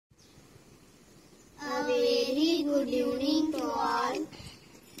Good evening to all.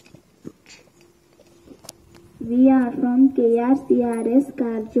 We are from KRCRS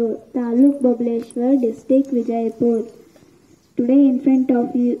Karjol, Taluk Bableshwar, District Vijayapur. Today in front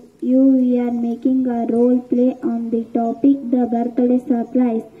of you we are making a role play on the topic the birthday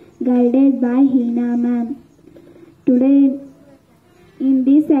surprise, guided by Hina ma'am. Today in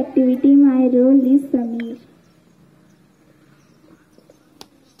this activity my role is Samir.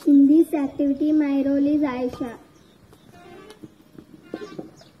 In this activity, my role is Aisha.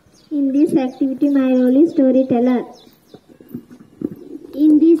 In this activity, my role is storyteller.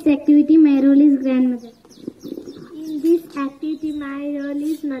 In this activity, my role is grandmother. In this activity, my role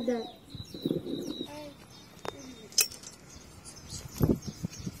is mother.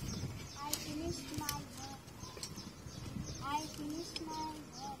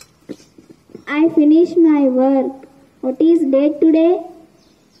 I finished my work. What is date today?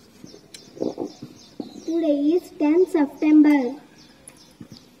 Today is 10th September.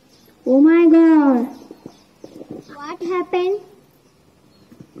 Oh my God! What happened?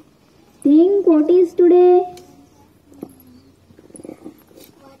 Think what is today?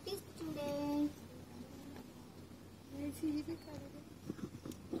 What is today?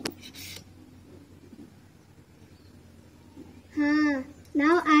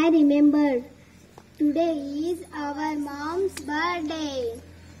 Now I remembered. Today is our mom's birthday.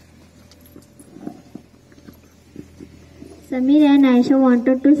 Samir and Aisha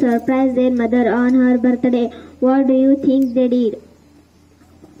wanted to surprise their mother on her birthday. What do you think they did?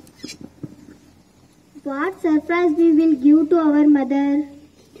 What surprise we will give to our mother?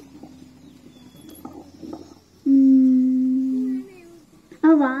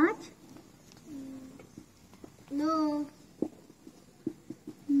 A watch? No.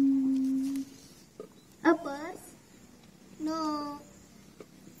 A purse? No.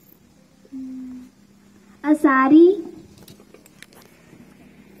 A sari?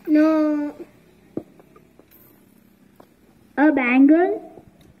 No. A bangle?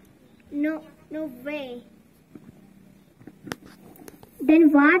 No way.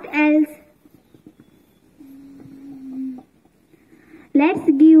 Then what else? Let's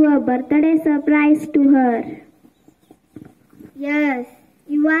give a birthday surprise to her. Yes,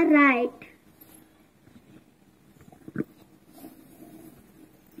 you are right.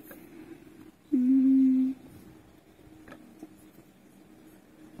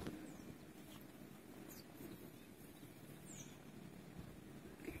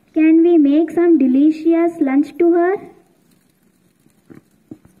 Can we make some delicious lunch to her?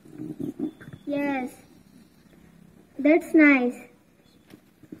 Yes, that's nice.